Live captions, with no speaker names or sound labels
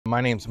My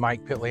name's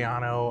Mike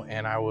Pitigliano,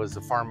 and I was the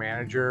farm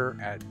manager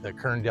at the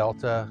Kern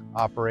Delta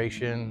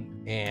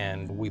operation.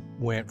 And we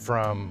went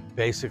from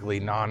basically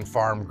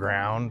non-farm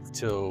ground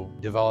to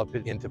develop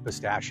it into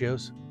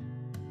pistachios.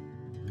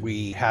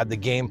 We had the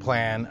game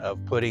plan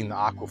of putting the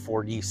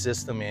AQUA4D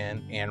system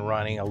in and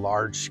running a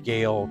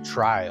large-scale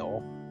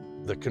trial.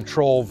 The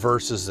control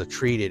versus the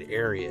treated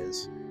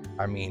areas,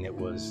 I mean, it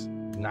was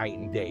night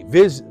and day.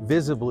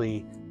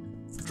 Visibly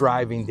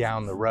driving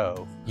down the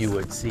row, you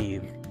would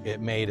see it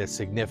made a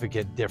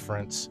significant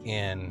difference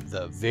in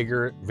the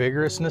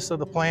vigorousness of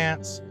the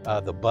plants,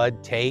 the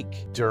bud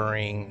take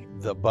during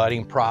the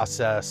budding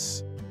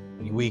process.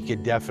 We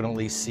could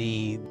definitely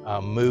see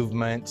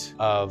movement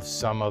of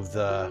some of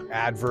the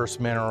adverse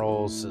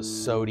minerals, the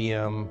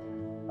sodium,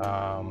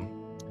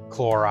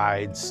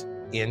 chlorides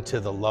into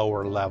the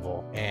lower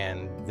level,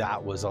 and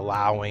that was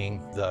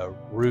allowing the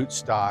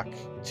rootstock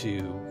to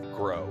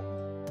grow.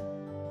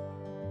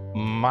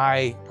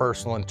 My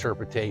personal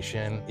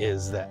interpretation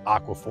is that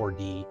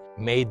AQUA4D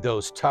made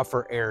those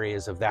tougher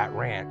areas of that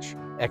ranch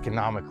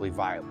economically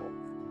viable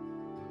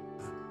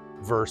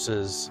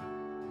versus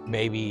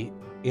maybe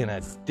in a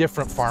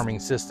different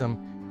farming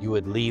system, you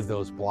would leave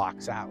those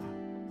blocks out.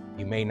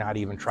 You may not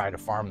even try to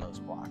farm those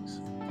blocks.